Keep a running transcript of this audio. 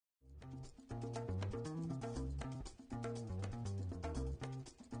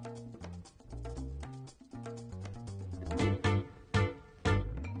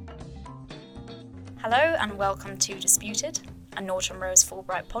Hello and welcome to Disputed, a Norton Rose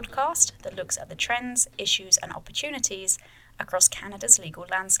Fulbright podcast that looks at the trends, issues and opportunities across Canada's legal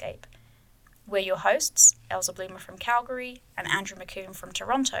landscape. We're your hosts, Elsa Bloomer from Calgary and Andrew McCoon from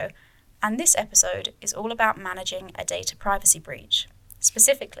Toronto, and this episode is all about managing a data privacy breach.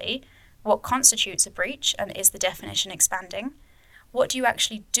 Specifically, what constitutes a breach and is the definition expanding? What do you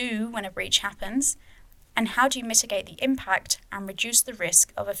actually do when a breach happens? And how do you mitigate the impact and reduce the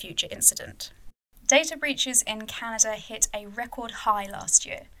risk of a future incident? Data breaches in Canada hit a record high last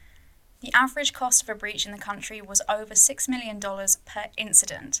year. The average cost of a breach in the country was over $6 million per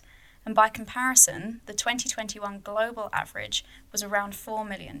incident, and by comparison, the 2021 global average was around $4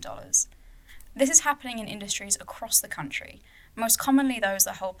 million. This is happening in industries across the country, most commonly those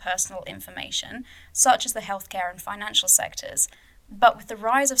that hold personal information, such as the healthcare and financial sectors. But with the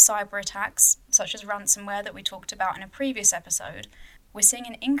rise of cyber attacks, such as ransomware that we talked about in a previous episode, we're seeing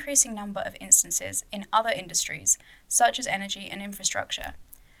an increasing number of instances in other industries, such as energy and infrastructure.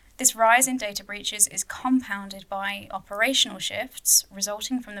 This rise in data breaches is compounded by operational shifts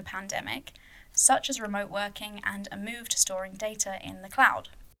resulting from the pandemic, such as remote working and a move to storing data in the cloud.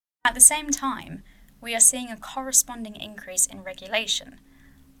 At the same time, we are seeing a corresponding increase in regulation.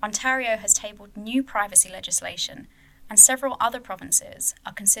 Ontario has tabled new privacy legislation, and several other provinces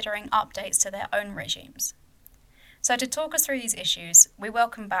are considering updates to their own regimes. So to talk us through these issues, we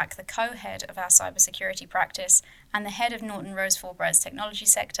welcome back the co-head of our cybersecurity practice and the head of Norton Rose Fulbright's technology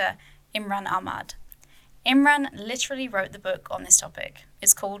sector, Imran Ahmad. Imran literally wrote the book on this topic.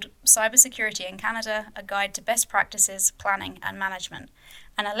 It's called Cybersecurity in Canada, A Guide to Best Practices, Planning and Management,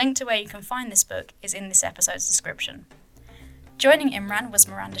 and a link to where you can find this book is in this episode's description. Joining Imran was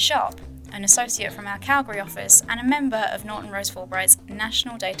Miranda Sharp, an associate from our Calgary office and a member of Norton Rose Fulbright's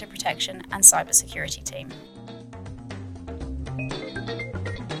National Data Protection and Cybersecurity team.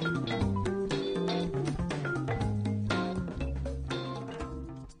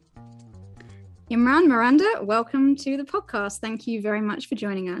 Imran, Miranda, welcome to the podcast. Thank you very much for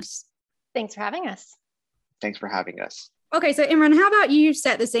joining us. Thanks for having us. Thanks for having us. Okay, so Imran, how about you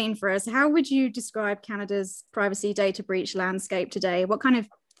set the scene for us? How would you describe Canada's privacy data breach landscape today? What kind of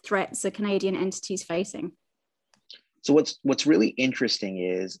threats are Canadian entities facing? So what's really interesting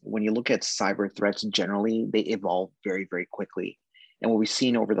is when you look at cyber threats generally, they evolve very, very quickly. And what we've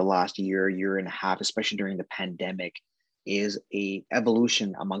seen over the last year and a half, especially during the pandemic, is a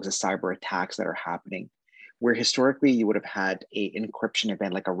evolution amongst the cyber attacks that are happening, where historically you would have had a encryption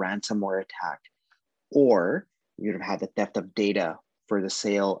event like a ransomware attack, or you'd have had the theft of data for the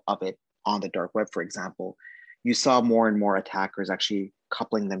sale of it on the dark web, for example. You saw more and more attackers actually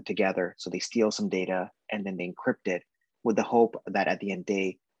coupling them together. So they steal some data and then they encrypt it with the hope that at the end of the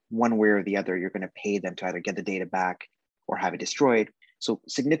day, one way or the other, you're going to pay them to either get the data back or have it destroyed. So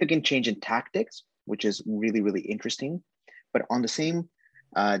significant change in tactics, which is really, really interesting. But on the same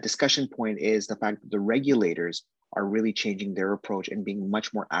discussion point is the fact that the regulators are really changing their approach and being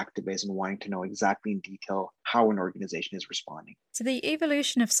much more activist and wanting to know exactly in detail how an organization is responding. So the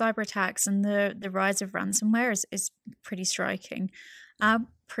evolution of cyber attacks and the rise of ransomware is pretty striking. Our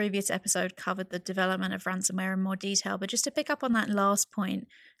previous episode covered the development of ransomware in more detail, but just to pick up on that last point,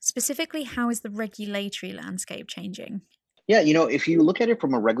 specifically, how is the regulatory landscape changing? Yeah, if you look at it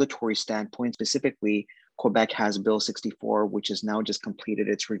from a regulatory standpoint, specifically, Quebec has Bill 64, which has now just completed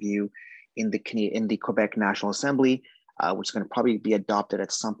its review in the Quebec National Assembly, which is going to probably be adopted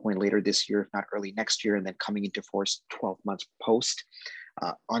at some point later this year, if not early next year, and then coming into force 12 months post.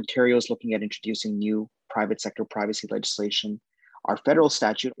 Ontario is looking at introducing new private sector privacy legislation. Our federal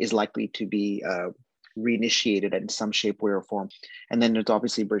statute is likely to be reinitiated in some shape, way, or form. And then there's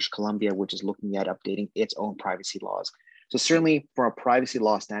obviously British Columbia, which is looking at updating its own privacy laws. So certainly from a privacy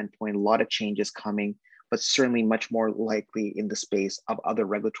law standpoint, a lot of changes coming, but certainly much more likely in the space of other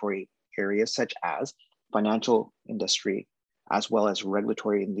regulatory areas such as financial industry, as well as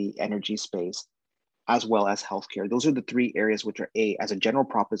regulatory in the energy space, as well as healthcare. Those are the three areas which are, as a general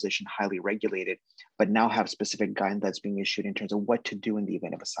proposition, highly regulated, but now have specific guidance that's being issued in terms of what to do in the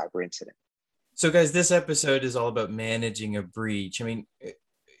event of a cyber incident. So guys, this episode is all about managing a breach. I mean,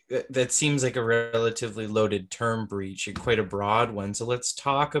 that seems like a relatively loaded term, breach, and quite a broad one. So let's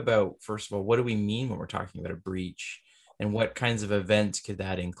talk about, first of all, what do we mean when we're talking about a breach, and what kinds of events could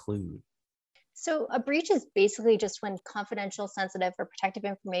that include? So a breach is basically just when confidential, sensitive, or protective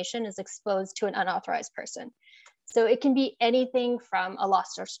information is exposed to an unauthorized person. So it can be anything from a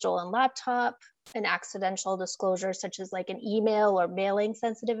lost or stolen laptop, an accidental disclosure such as like an email or mailing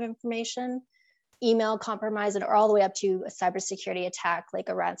sensitive information, email compromise, or all the way up to a cybersecurity attack, like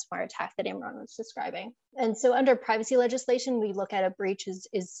a ransomware attack that Imran was describing. And so under privacy legislation, we look at a breach is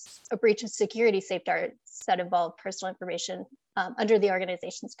a breach of security safeguards that involve personal information under the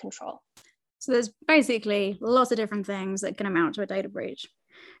organization's control. So there's basically lots of different things that can amount to a data breach.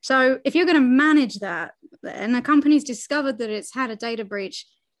 So if you're going to manage that, and a company's discovered that it's had a data breach,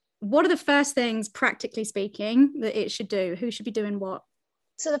 what are the first things, practically speaking, that it should do? Who should be doing what?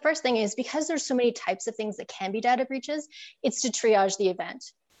 So the first thing is, because there's so many types of things that can be data breaches, it's to triage the event.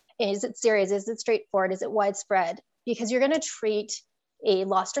 Is it serious? Is it straightforward? Is it widespread? Because you're going to treat a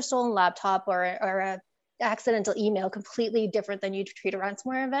lost or stolen laptop or a accidental email completely different than you treat a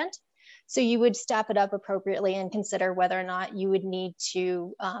ransomware event. So you would staff it up appropriately and consider whether or not you would need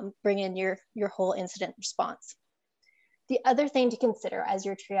to bring in your whole incident response. The other thing to consider as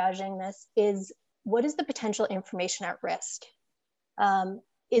you're triaging this is, what is the potential information at risk?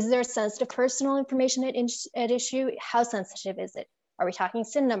 Is there sensitive personal information at issue? How sensitive is it? Are we talking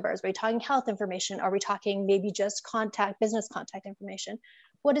SIN numbers? Are we talking health information? Are we talking maybe just business contact information?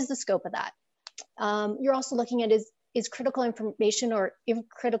 What is the scope of that? You're also looking at, is critical information or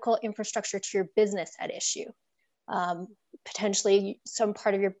critical infrastructure to your business at issue? Potentially some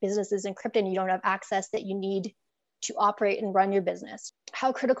part of your business is encrypted and you don't have access that you need to operate and run your business.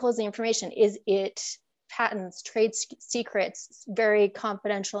 How critical is the information? Is it patents, trade secrets, very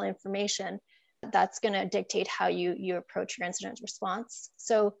confidential information? That's going to dictate how you approach your incident response.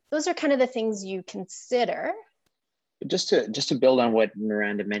 So those are kind of the things you consider. Just to build on what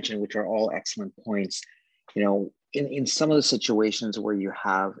Miranda mentioned, which are all excellent points, in some of the situations where you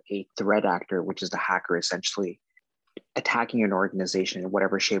have a threat actor, which is the hacker essentially attacking an organization in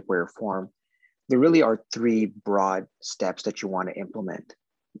whatever shape, way, or form, there really are three broad steps that you want to implement.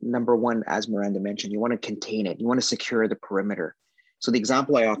 Number one, as Miranda mentioned, you want to contain it. You want to secure the perimeter. So the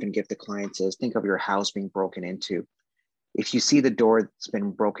example I often give to clients is, think of your house being broken into. If you see the door that's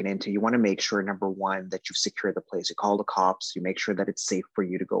been broken into, you want to make sure, number one, that you've secured the place. You call the cops, you make sure that it's safe for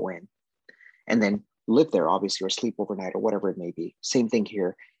you to go in. And then live there, obviously, or sleep overnight, or whatever it may be. Same thing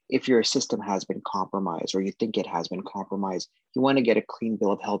here. If your system has been compromised, or you think it has been compromised, you want to get a clean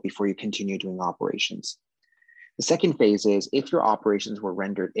bill of health before you continue doing operations. The second phase is, if your operations were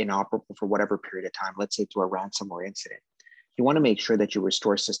rendered inoperable for whatever period of time, let's say through a ransomware incident, you want to make sure that you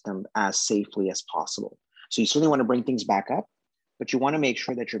restore system as safely as possible. So you certainly want to bring things back up, but you want to make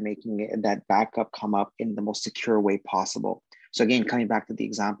sure that you're making that backup come up in the most secure way possible. So again, coming back to the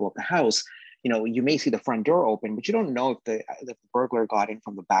example of the house, you may see the front door open, but you don't know if the burglar got in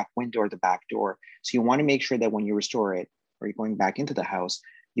from the back window or the back door. So you want to make sure that when you restore it, or you're going back into the house,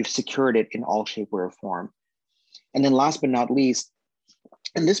 you've secured it in all shape, way, or form. And then last but not least,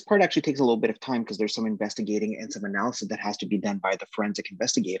 and this part actually takes a little bit of time because there's some investigating and some analysis that has to be done by the forensic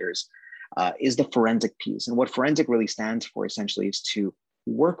investigators, is the forensic piece. And what forensic really stands for essentially is to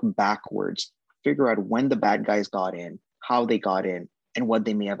work backwards, figure out when the bad guys got in, how they got in, and what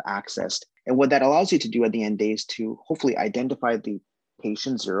they may have accessed. And what that allows you to do at the end of the day is to hopefully identify the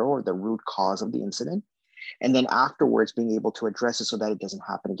patient zero, or the root cause of the incident, and then afterwards being able to address it so that it doesn't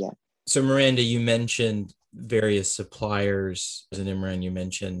happen again. So Miranda, you mentioned various suppliers, and Imran, you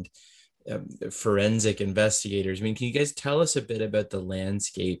mentioned forensic investigators. I mean, can you guys tell us a bit about the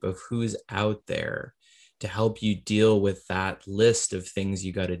landscape of who's out there to help you deal with that list of things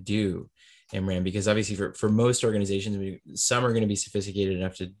you got to do, Imran? Because obviously for most organizations, some are going to be sophisticated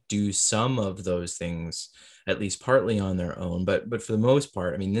enough to do some of those things, at least partly on their own. But for the most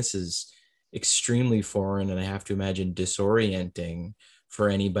part, I mean, this is extremely foreign, and I have to imagine disorienting for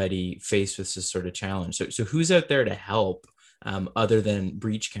anybody faced with this sort of challenge. So who's out there to help other than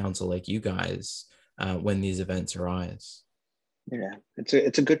breach counsel like you guys when these events arise? Yeah,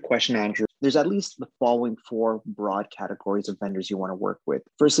 it's a good question, Andrew. There's at least the following four broad categories of vendors you want to work with.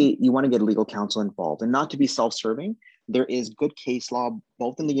 Firstly, you want to get legal counsel involved, and not to be self-serving. There is good case law,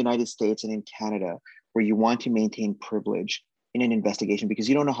 both in the United States and in Canada, where you want to maintain privilege in an investigation because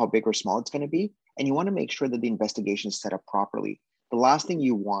you don't know how big or small it's going to be. And you want to make sure that the investigation is set up properly. The last thing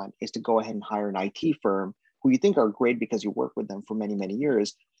you want is to go ahead and hire an IT firm who you think are great because you work with them for many, many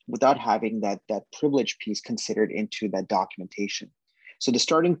years without having that privilege piece considered into that documentation. So the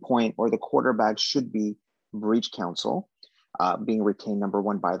starting point or the quarterback should be breach counsel being retained, number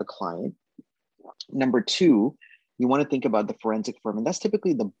one, by the client. Number two, you want to think about the forensic firm, and that's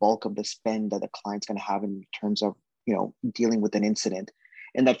typically the bulk of the spend that the client's going to have in terms of dealing with an incident.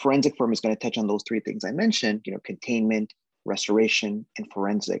 And that forensic firm is going to touch on those three things I mentioned, containment, restoration, and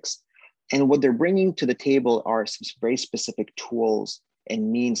forensics. And what they're bringing to the table are some very specific tools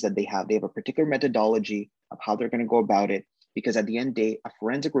and means that they have. They have a particular methodology of how they're going to go about it, because at the end of the day, a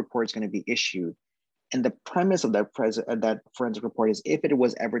forensic report is going to be issued, And the premise of that forensic report is if it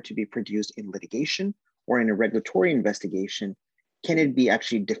was ever to be produced in litigation or in a regulatory investigation, can it be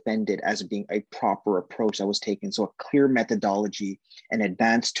actually defended as being a proper approach that was taken? So a clear methodology and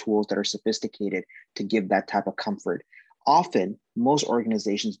advanced tools that are sophisticated to give that type of comfort. Often, most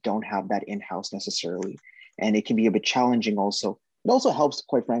organizations don't have that in-house necessarily, and it can be a bit challenging also. It also helps,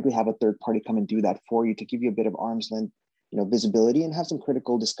 quite frankly, have a third party come and do that for you to give you a bit of arm's length, visibility and have some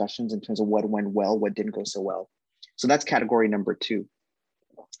critical discussions in terms of what went well, what didn't go so well. So that's category number 2.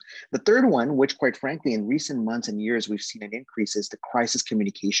 The third one, which quite frankly, in recent months and years, we've seen an increase, is the crisis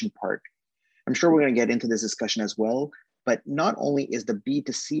communication part. I'm sure we're going to get into this discussion as well, but not only is the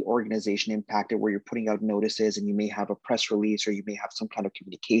B2C organization impacted where you're putting out notices and you may have a press release or you may have some kind of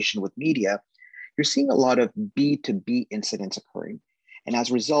communication with media, you're seeing a lot of B2B incidents occurring. And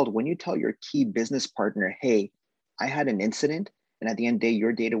as a result, when you tell your key business partner, hey, I had an incident and at the end of the day,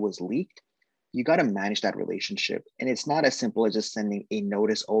 your data was leaked, you got to manage that relationship. And it's not as simple as just sending a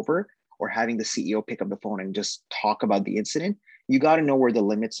notice over or having the CEO pick up the phone and just talk about the incident. You got to know where the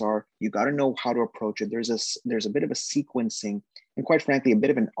limits are. You got to know how to approach it. There's a bit of a sequencing and quite frankly, a bit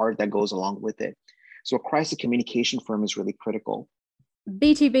of an art that goes along with it. So a crisis communication firm is really critical.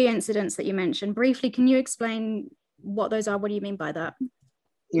 B2B incidents that you mentioned, briefly, can you explain what those are? What do you mean by that?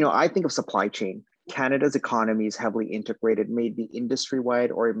 I think of supply chain. Canada's economy is heavily integrated, may be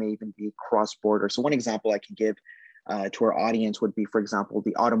industry-wide or it may even be cross-border. So one example I can give to our audience would be, for example,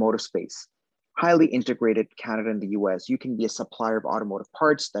 the automotive space. Highly integrated Canada and the US. You can be a supplier of automotive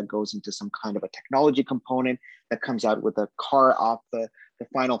parts that goes into some kind of a technology component that comes out with a car off the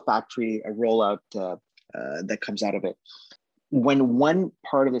final factory, a rollout that comes out of it. When one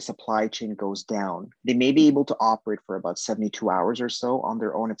part of the supply chain goes down, they may be able to operate for about 72 hours or so on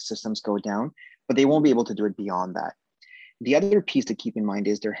their own if systems go down, but they won't be able to do it beyond that. The other piece to keep in mind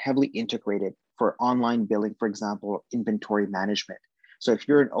is they're heavily integrated for online billing, for example, inventory management. So if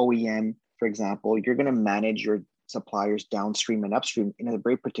you're an OEM, for example, you're going to manage your suppliers downstream and upstream in a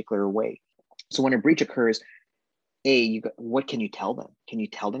very particular way. So when a breach occurs, what can you tell them? Can you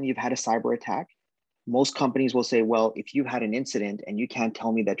tell them you've had a cyber attack? Most companies will say, well, if you've had an incident and you can't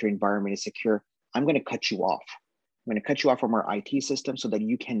tell me that your environment is secure, I'm going to cut you off. I'm going to cut you off from our IT system so that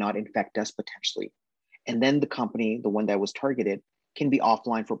you cannot infect us potentially. And then the company, the one that was targeted, can be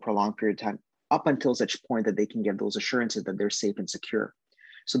offline for a prolonged period of time up until such point that they can give those assurances that they're safe and secure.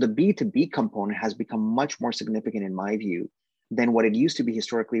 So the B2B component has become much more significant in my view than what it used to be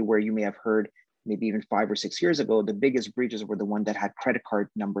historically, where you may have heard maybe even 5 or 6 years ago, the biggest breaches were the one that had credit card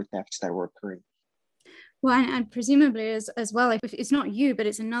number thefts that were occurring. Well, and presumably as well, if it's not you, but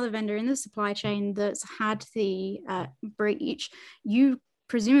it's another vendor in the supply chain that's had the breach, you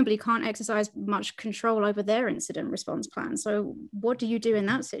presumably can't exercise much control over their incident response plan. So what do you do in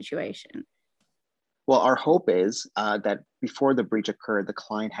that situation? Well, our hope is that before the breach occurred, the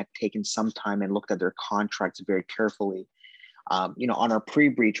client had taken some time and looked at their contracts very carefully. On our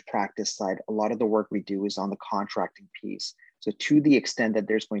pre-breach practice side, a lot of the work we do is on the contracting piece. So to the extent that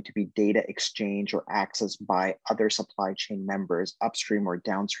there's going to be data exchange or access by other supply chain members, upstream or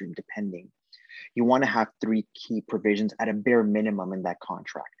downstream, depending, you want to have 3 key provisions at a bare minimum in that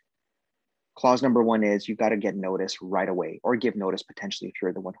contract. Clause number 1 is you got to get notice right away or give notice potentially if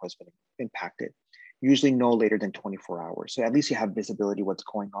you're the one who has been impacted. Usually no later than 24 hours. So at least you have visibility what's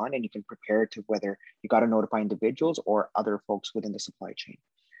going on and you can prepare to whether you got to notify individuals or other folks within the supply chain.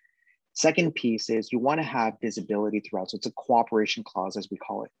 Second piece is you want to have visibility throughout. So it's a cooperation clause, as we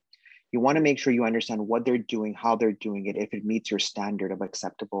call it. You want to make sure you understand what they're doing, how they're doing it, if it meets your standard of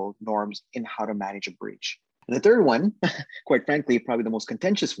acceptable norms in how to manage a breach. And the third one, quite frankly, probably the most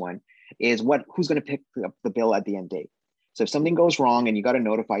contentious one, is who's going to pick up the bill at the end date. So if something goes wrong and you got to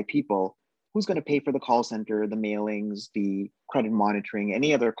notify people, who's going to pay for the call center, the mailings, the credit monitoring,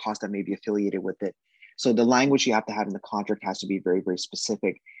 any other cost that may be affiliated with it? So the language you have to have in the contract has to be very, very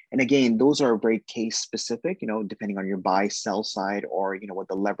specific. And again, those are very case specific, depending on your buy, sell side, or, what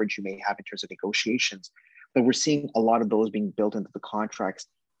the leverage you may have in terms of negotiations. But we're seeing a lot of those being built into the contracts.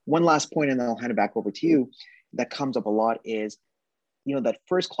 One last point, and then I'll hand it back over to you, that comes up a lot is, that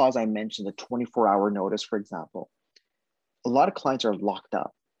first clause I mentioned, the 24-hour notice, for example. A lot of clients are locked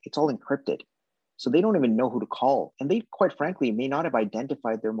up. It's all encrypted. So they don't even know who to call. And they, quite frankly, may not have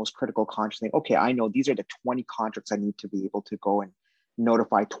identified their most critical contracts. Okay, I know these are the 20 contracts I need to be able to go and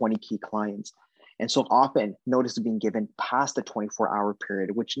notify 20 key clients. And so often notice is being given past the 24-hour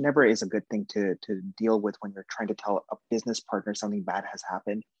period, which never is a good thing to deal with when you're trying to tell a business partner something bad has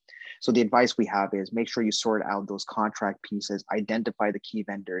happened. So the advice we have is make sure you sort out those contract pieces, identify the key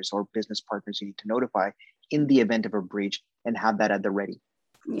vendors or business partners you need to notify in the event of a breach, and have that at the ready.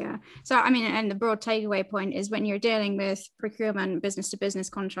 Yeah. So, I mean, and the broad takeaway point is when you're dealing with procurement, business to business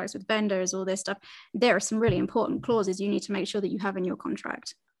contracts with vendors, all this stuff, there are some really important clauses you need to make sure that you have in your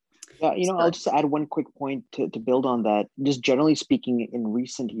contract. Yeah, I'll just add one quick point to build on that. Just generally speaking, in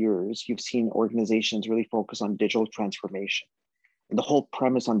recent years, you've seen organizations really focus on digital transformation. And the whole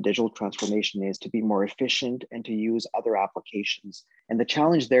premise on digital transformation is to be more efficient and to use other applications. And the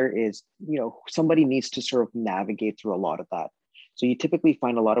challenge there is, somebody needs to sort of navigate through a lot of that. So you typically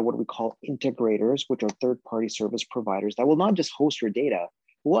find a lot of what we call integrators, which are third-party service providers that will not just host your data,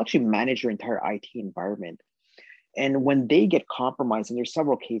 will actually manage your entire IT environment. And when they get compromised, and there's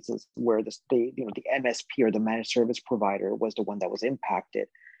several cases where the MSP or the managed service provider was the one that was impacted.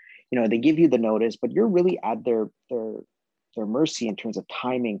 They give you the notice, but you're really at their mercy in terms of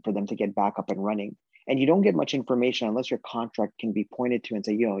timing for them to get back up and running. And you don't get much information unless your contract can be pointed to and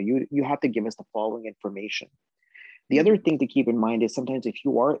say, you have to give us the following information. The other thing to keep in mind is sometimes if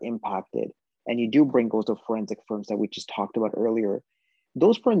you are impacted and you do bring those to forensic firms that we just talked about earlier,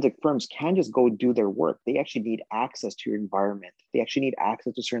 those forensic firms can't just go do their work. They actually need access to your environment. They actually need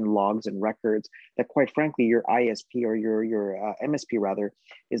access to certain logs and records that, quite frankly, your ISP or your MSP rather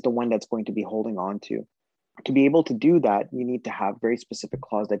is the one that's going to be holding on to. To be able to do that, you need to have very specific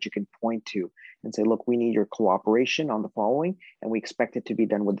clause that you can point to and say, look, we need your cooperation on the following, and we expect it to be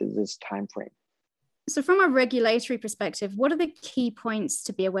done within this time frame. So from a regulatory perspective, what are the key points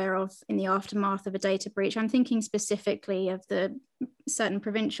to be aware of in the aftermath of a data breach? I'm thinking specifically of the certain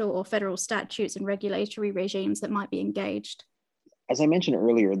provincial or federal statutes and regulatory regimes that might be engaged. As I mentioned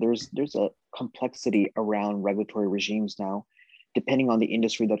earlier, there's a complexity around regulatory regimes now, depending on the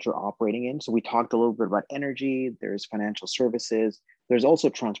industry that you're operating in. So we talked a little bit about energy, there's financial services, there's also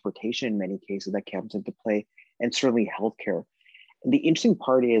transportation in many cases that comes into play, and certainly healthcare. The interesting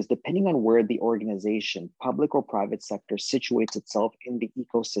part is, depending on where the organization, public or private sector, situates itself in the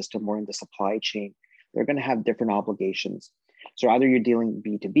ecosystem or in the supply chain, they're going to have different obligations. So either you're dealing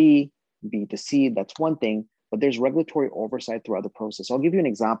B2B, B2C, that's one thing, but there's regulatory oversight throughout the process. I'll give you an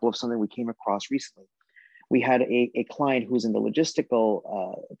example of something we came across recently. We had a client who's in the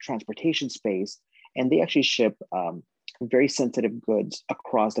logistical transportation space, and they actually ship very sensitive goods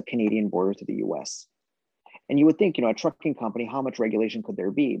across the Canadian border to the US. And you would think, a trucking company, how much regulation could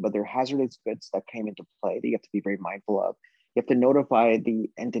there be? But there are hazardous goods that came into play that you have to be very mindful of. You have to notify the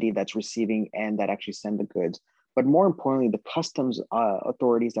entity that's receiving and that actually send the goods. But more importantly, the customs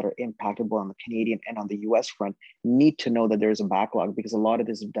authorities that are impacted both on the Canadian and on the US front need to know that there's a backlog, because a lot of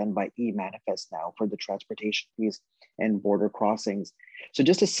this is done by e-manifest now for the transportation fees and border crossings. So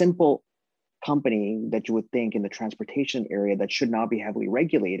just a simple company that you would think in the transportation area that should not be heavily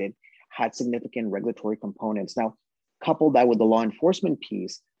regulated had significant regulatory components. Now, couple that with the law enforcement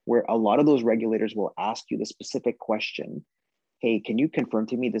piece, where a lot of those regulators will ask you the specific question, hey, can you confirm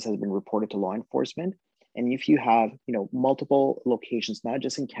to me this has been reported to law enforcement? And if you have, multiple locations, not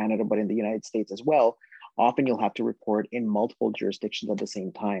just in Canada, but in the United States as well, often you'll have to report in multiple jurisdictions at the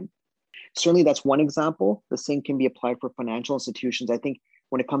same time. Certainly that's one example. The same can be applied for financial institutions. I think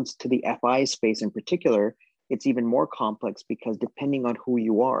when it comes to the FI space in particular, it's even more complex because depending on who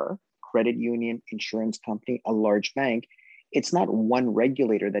you are, credit union, insurance company, a large bank, it's not one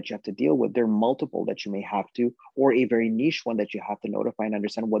regulator that you have to deal with. There are multiple that you may have to, or a very niche one that you have to notify and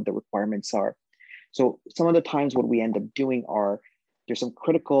understand what the requirements are. So some of the times what we end up doing are, there's some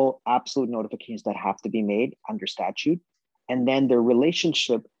critical absolute notifications that have to be made under statute. And then the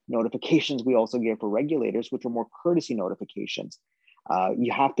relationship notifications we also give for regulators, which are more courtesy notifications.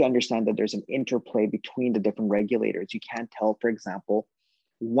 You have to understand that there's an interplay between the different regulators. You can't tell, for example,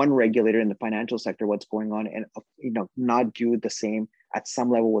 one regulator in the financial sector what's going on and not do the same at some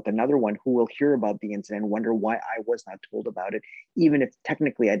level with another one who will hear about the incident and wonder why I was not told about it, even if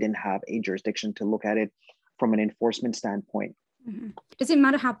technically I didn't have a jurisdiction to look at it from an enforcement standpoint. Mm-hmm. Does it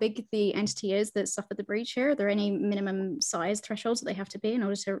matter how big the entity is that suffered the breach here? Are there any minimum size thresholds that they have to be in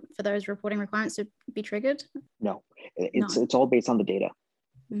order for those reporting requirements to be triggered? No, it's all based on the data.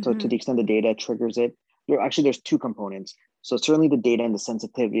 Mm-hmm. So to the extent the data triggers it, there's two components. So certainly the data and the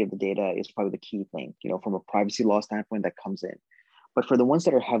sensitivity of the data is probably the key thing, from a privacy law standpoint that comes in. But for the ones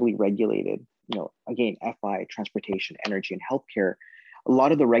that are heavily regulated, again, FI, transportation, energy, and healthcare, a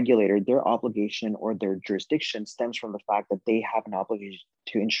lot of the regulator, their obligation or their jurisdiction stems from the fact that they have an obligation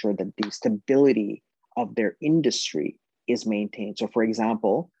to ensure that the stability of their industry is maintained. So for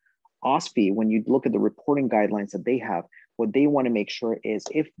example, OSFI, when you look at the reporting guidelines that they have, what they want to make sure is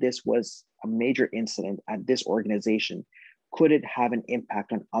if this was a major incident at this organization, could it have an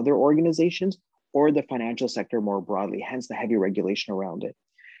impact on other organizations or the financial sector more broadly, hence the heavy regulation around it.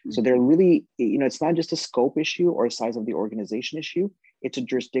 Mm-hmm. So they're really, it's not just a scope issue or a size of the organization issue, it's a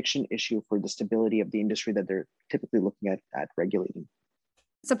jurisdiction issue for the stability of the industry that they're typically looking at regulating.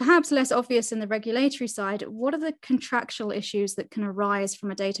 So perhaps less obvious in the regulatory side, what are the contractual issues that can arise from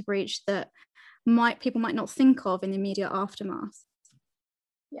a data breach that people might not think of in the immediate aftermath?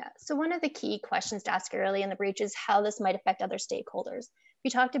 Yeah, so one of the key questions to ask early in the breach is how this might affect other stakeholders. We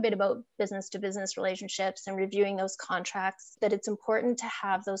talked a bit about business to business relationships and reviewing those contracts, that it's important to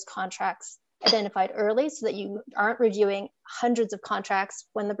have those contracts identified early so that you aren't reviewing hundreds of contracts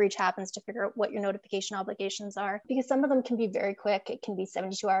when the breach happens to figure out what your notification obligations are, because some of them can be very quick. It can be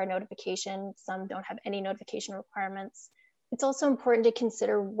 72-hour notification. Some don't have any notification requirements. It's also important to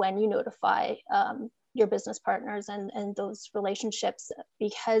consider when you notify your business partners and those relationships,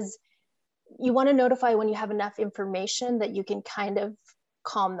 because you want to notify when you have enough information that you can kind of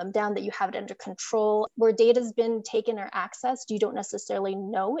calm them down, that you have it under control. Where data's been taken or accessed, you don't necessarily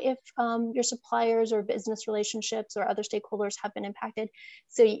know if your suppliers or business relationships or other stakeholders have been impacted.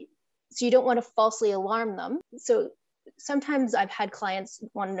 So you don't want to falsely alarm them. So sometimes I've had clients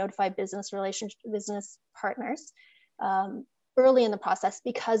want to notify business partners early in the process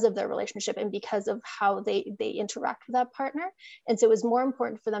because of their relationship and because of how they interact with that partner. And so it was more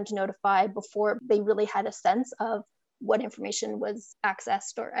important for them to notify before they really had a sense of what information was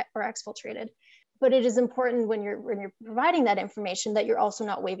accessed or exfiltrated. But it is important when you're providing that information that you're also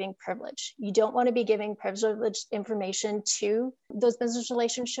not waiving privilege. You don't want to be giving privileged information to those business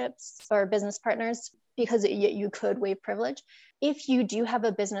relationships or business partners because you could waive privilege. If you do have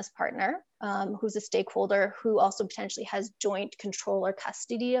a business partner who's a stakeholder who also potentially has joint control or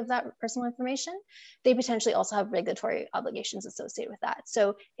custody of that personal information, they potentially also have regulatory obligations associated with that.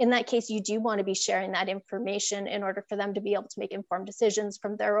 So in that case, you do want to be sharing that information in order for them to be able to make informed decisions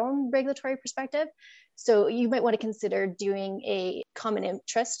from their own regulatory perspective. So you might want to consider doing a common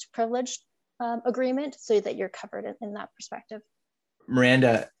interest privilege agreement so that you're covered in that perspective.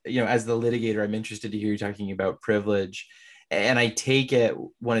 Miranda, as the litigator, I'm interested to hear you talking about privilege. And I take it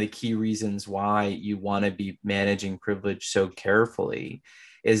one of the key reasons why you want to be managing privilege so carefully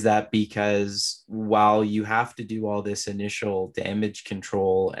is that because while you have to do all this initial damage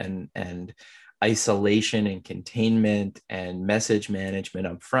control and isolation and containment and message management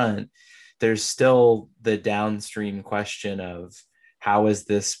up front, there's still the downstream question of how is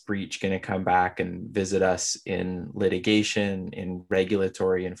this breach going to come back and visit us in litigation, in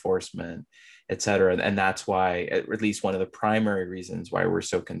regulatory enforcement, et cetera. And that's why, at least one of the primary reasons why we're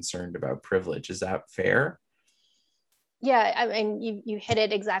so concerned about privilege. Is that fair? Yeah, I mean, you hit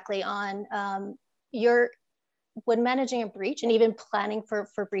it exactly on. When managing a breach and even planning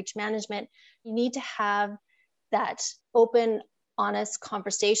for breach management, you need to have that open, honest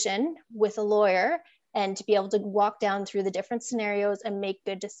conversation with a lawyer and to be able to walk down through the different scenarios and make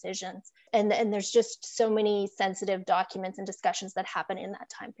good decisions. And there's just so many sensitive documents and discussions that happen in that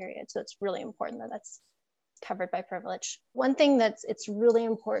time period. So it's really important that that's covered by privilege. One thing it's really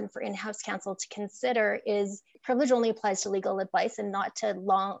important for in-house counsel to consider is privilege only applies to legal advice and not to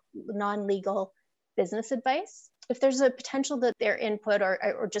non-legal business advice. If there's a potential that their input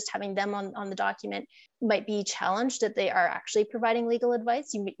or just having them on the document might be challenged, that they are actually providing legal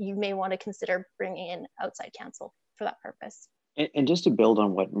advice, you may want to consider bringing in outside counsel for that purpose. And just to build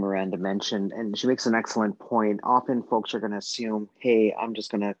on what Miranda mentioned, and she makes an excellent point, often folks are going to assume, hey, I'm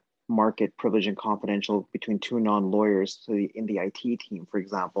just going to market privilege and confidential between two non-lawyers, so in the IT team, for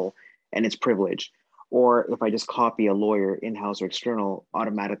example, and it's privilege. Or if I just copy a lawyer, in-house or external,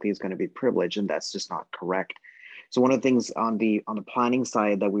 automatically is going to be privilege, and that's just not correct. So one of the things on the planning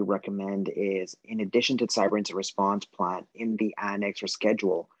side that we recommend is, in addition to cyber incident response plan, in the annex or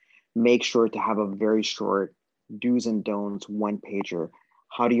schedule, make sure to have a very short do's and don'ts one-pager.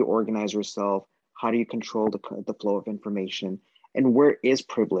 How do you organize yourself? How do you control the flow of information? And where is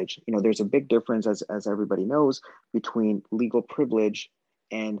privilege? There's a big difference, as everybody knows, between legal privilege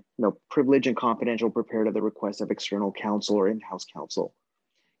and privilege and confidential prepared at the request of external counsel or in-house counsel.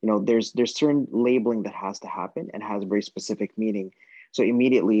 There's certain labeling that has to happen and has a very specific meaning. So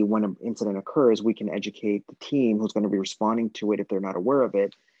immediately when an incident occurs, we can educate the team who's going to be responding to it if they're not aware of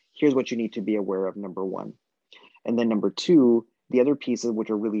it. Here's what you need to be aware of, number one. And then number two, the other pieces which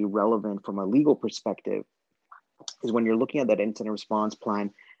are really relevant from a legal perspective is when you're looking at that incident response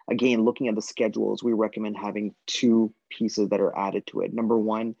plan, again, looking at the schedules, we recommend having two pieces that are added to it. Number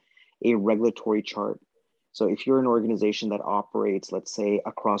one, a regulatory chart. So if you're an organization that operates, let's say,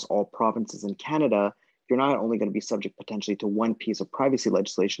 across all provinces in Canada, you're not only going to be subject potentially to one piece of privacy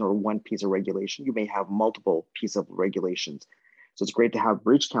legislation or one piece of regulation, you may have multiple pieces of regulations. So it's great to have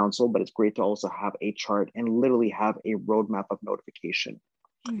breach counsel, but it's great to also have a chart and literally have a roadmap of notification.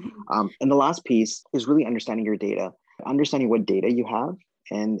 Mm-hmm. And the last piece is really understanding your data. Understanding what data you have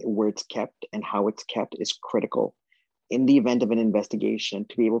and where it's kept and how it's kept is critical. In the event of an investigation,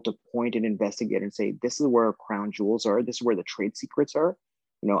 to be able to point an investigator and say, this is where our crown jewels are, this is where the trade secrets are.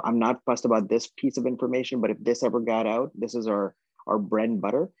 I'm not fussed about this piece of information, but if this ever got out, this is our bread and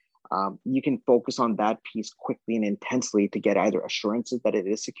butter. You can focus on that piece quickly and intensely to get either assurances that it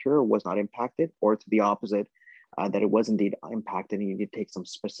is secure or was not impacted, or to the opposite, that it was indeed impacted, and you need to take some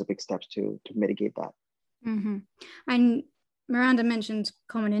specific steps to mitigate that. Mm-hmm. And Miranda mentioned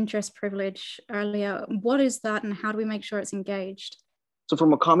common interest privilege earlier. What is that, and how do we make sure it's engaged? So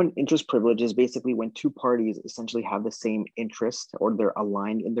from a common interest privilege is basically when two parties essentially have the same interest or they're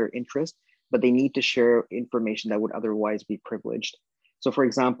aligned in their interest, but they need to share information that would otherwise be privileged. So for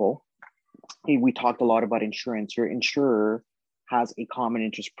example, we talked a lot about insurance. Your insurer has a common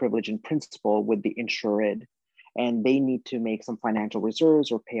interest privilege in principle with the insured, and they need to make some financial reserves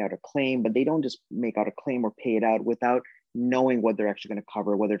or pay out a claim, but they don't just make out a claim or pay it out without knowing what they're actually going to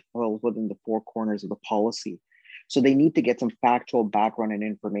cover, whether it falls within the four corners of the policy. So they need to get some factual background and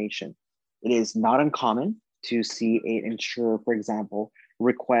information. It is not uncommon to see an insurer, for example,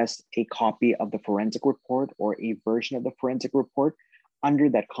 request a copy of the forensic report or a version of the forensic report under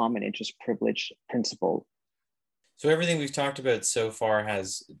that common interest privilege principle. So everything we've talked about so far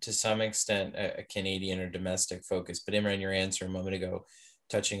has, to some extent, a Canadian or domestic focus. But Imran, your answer a moment ago,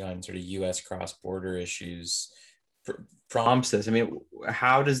 touching on sort of U.S. cross-border issues, prompts this. I mean,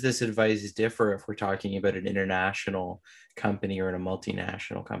 how does this advice differ if we're talking about an international company or in a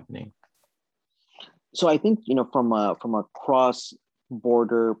multinational company? So I think, from a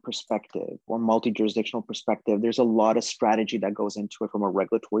cross-border perspective or multi-jurisdictional perspective, there's a lot of strategy that goes into it from a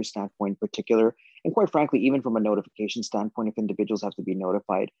regulatory standpoint in particular, and quite frankly, even from a notification standpoint, if individuals have to be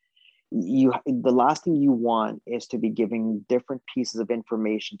notified. The last thing you want is to be giving different pieces of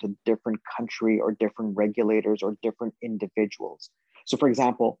information to different country or different regulators or different individuals. So for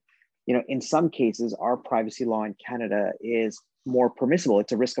example, in some cases, our privacy law in Canada is more permissible.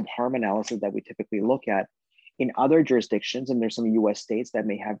 It's a risk of harm analysis that we typically look at. In other jurisdictions, and there's some US states that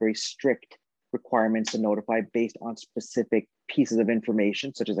may have very strict requirements to notify based on specific pieces of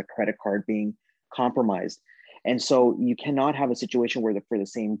information, such as a credit card being compromised. And so you cannot have a situation where for the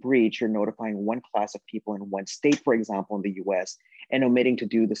same breach, you're notifying one class of people in one state, for example, in the US, and omitting to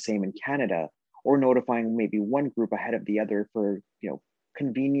do the same in Canada, or notifying maybe one group ahead of the other for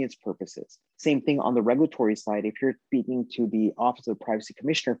convenience purposes. Same thing on the regulatory side. If you're speaking to the Office of the Privacy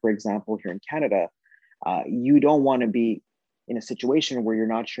Commissioner, for example, here in Canada, you don't want to be in a situation where you're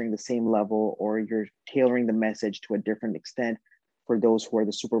not sharing the same level or you're tailoring the message to a different extent for those who are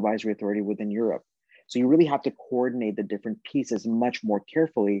the supervisory authority within Europe. So you really have to coordinate the different pieces much more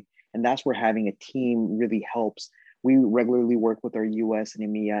carefully. And that's where having a team really helps. We regularly work with our US and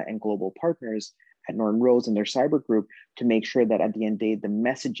EMEA and global partners at Norton Rose and their cyber group to make sure that at the end of the day, the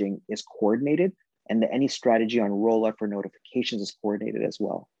messaging is coordinated and that any strategy on rollout for notifications is coordinated as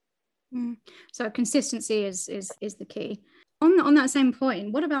well. So consistency is the key. On that same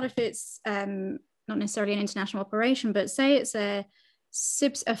point, what about if it's not necessarily an international operation, but say it's a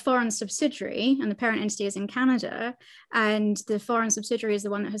foreign subsidiary and the parent entity is in Canada and the foreign subsidiary is the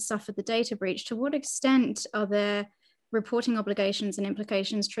one that has suffered the data breach? To what extent are there reporting obligations and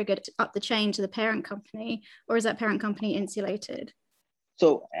implications triggered up the chain to the parent company, or is that parent company insulated?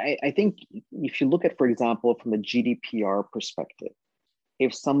 So I think if you look at, for example, from the GDPR perspective,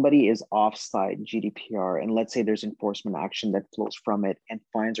 if somebody is offside GDPR and let's say there's enforcement action that flows from it and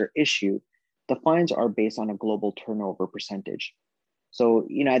fines are issued, the fines are based on a global turnover percentage. So,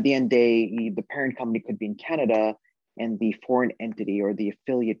 at the end of the day, the parent company could be in Canada and the foreign entity or the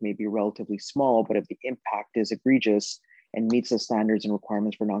affiliate may be relatively small, but if the impact is egregious and meets the standards and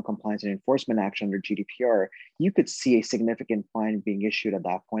requirements for non-compliance and enforcement action under GDPR, you could see a significant fine being issued at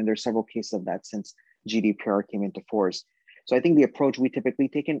that point. There's several cases of that since GDPR came into force. So I think the approach we typically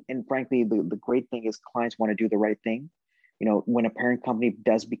take, and frankly, the great thing is clients want to do the right thing. When a parent company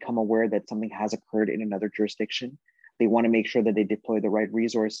does become aware that something has occurred in another jurisdiction, they want to make sure that they deploy the right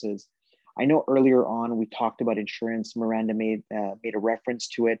resources. I know earlier on we talked about insurance. Miranda made a reference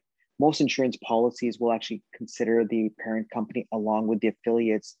to it. Most insurance policies will actually consider the parent company along with the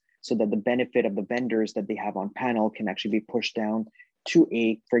affiliates so that the benefit of the vendors that they have on panel can actually be pushed down to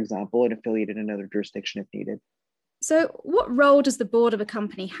for example, an affiliate in another jurisdiction if needed. So what role does the board of a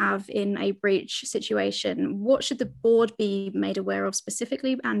company have in a breach situation? What should the board be made aware of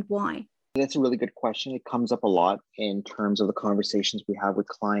specifically and why? That's a really good question. It comes up a lot in terms of the conversations we have with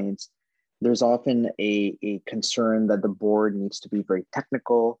clients. There's often a concern that the board needs to be very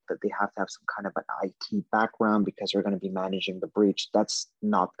technical, that they have to have some kind of an IT background because they're going to be managing the breach. That's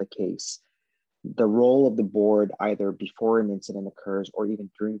not the case. The role of the board, either before an incident occurs or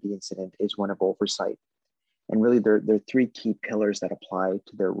even during the incident, is one of oversight. And really, there are three key pillars that apply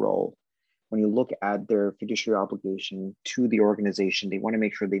to their role. When you look at their fiduciary obligation to the organization, they want to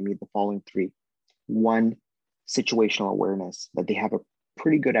make sure they meet the following three. One, situational awareness, that they have a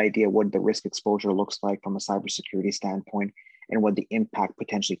pretty good idea what the risk exposure looks like from a cybersecurity standpoint and what the impact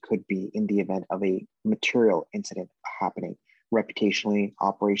potentially could be in the event of a material incident happening, reputationally,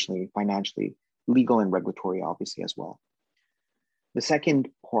 operationally, financially, legal and regulatory, obviously, as well. The second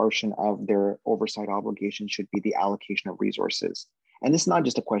portion of their oversight obligation should be the allocation of resources. And this is not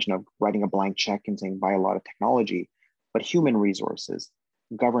just a question of writing a blank check and saying buy a lot of technology, but human resources,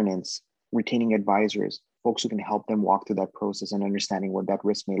 governance, retaining advisors, folks who can help them walk through that process and understanding what that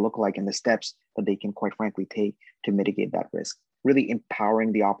risk may look like and the steps that they can quite frankly take to mitigate that risk. Really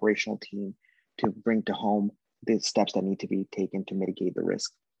empowering the operational team to bring to home the steps that need to be taken to mitigate the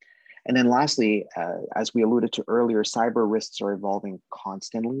risk. And then lastly, as we alluded to earlier, cyber risks are evolving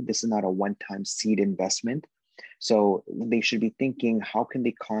constantly. This is not a one-time seed investment. So they should be thinking, how can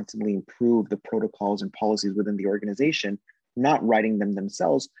they constantly improve the protocols and policies within the organization, not writing them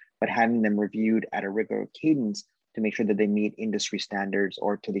themselves, but having them reviewed at a regular cadence to make sure that they meet industry standards,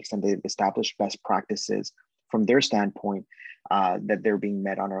 or to the extent they establish best practices from their standpoint, that they're being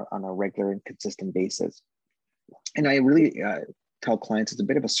met on a regular and consistent basis. And I really tell clients it's a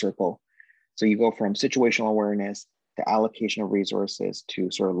bit of a circle. So you go from situational awareness to allocation of resources to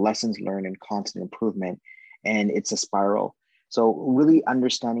sort of lessons learned and constant improvement. And it's a spiral. So really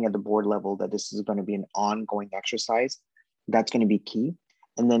understanding at the board level that this is going to be an ongoing exercise, that's going to be key.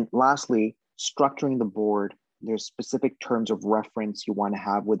 And then lastly, structuring the board. There's specific terms of reference you want to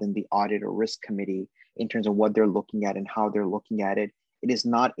have within the audit or risk committee in terms of what they're looking at and how they're looking at it. It is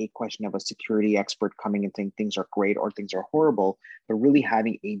not a question of a security expert coming and saying things are great or things are horrible, but really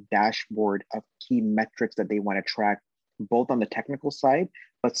having a dashboard of key metrics that they want to track, both on the technical side,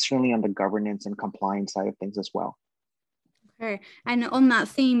 but certainly on the governance and compliance side of things as well. Okay. And on that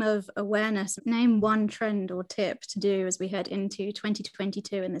theme of awareness, name one trend or tip to do as we head into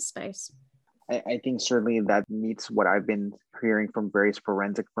 2022 in this space. I think certainly that meets what I've been hearing from various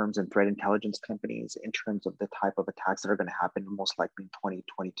forensic firms and threat intelligence companies in terms of the type of attacks that are going to happen most likely in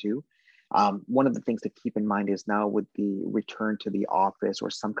 2022. One of the things to keep in mind is now with the return to the office or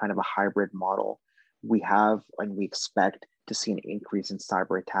some kind of a hybrid model, we have and we expect to see an increase in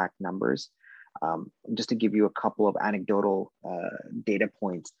cyber attack numbers. Just to give you a couple of anecdotal data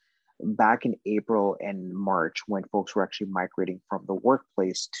points, back in April and March, when folks were actually migrating from the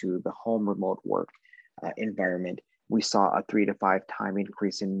workplace to the home remote work environment, we saw a 3 to 5 time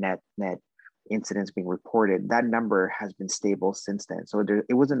increase in net incidents being reported. That number has been stable since then. So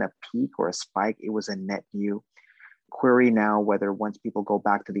it wasn't a peak or a spike, it was a net new. Query now whether once people go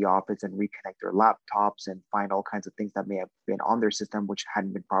back to the office and reconnect their laptops and find all kinds of things that may have been on their system which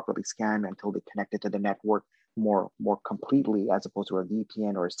hadn't been properly scanned until they connected to the network more completely, as opposed to a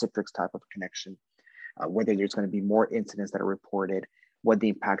VPN or a Citrix type of connection, whether there's going to be more incidents that are reported, what the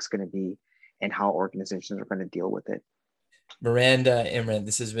impact's going to be, and how organizations are going to deal with it. Miranda, Imran,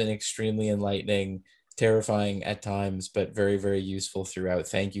 this has been extremely enlightening, terrifying at times, but very, very useful throughout.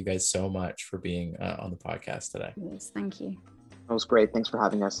 Thank you guys so much for being on the podcast today. Yes, thank you. That was great. Thanks for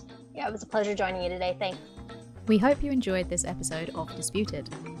having us. Yeah, it was a pleasure joining you today. Thanks. We hope you enjoyed this episode of Disputed.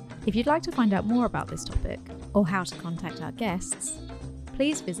 If you'd like to find out more about this topic or how to contact our guests,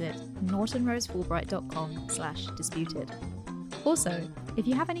 please visit nortonrosefulbright.com/disputed. Also, if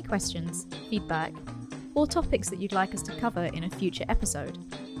you have any questions, feedback, or topics that you'd like us to cover in a future episode,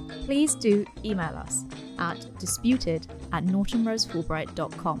 please do email us at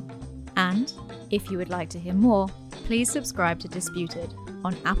disputed@nortonrosefulbright.com. And if you would like to hear more, please subscribe to Disputed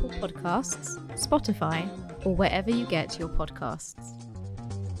on Apple Podcasts, Spotify, or wherever you get your podcasts.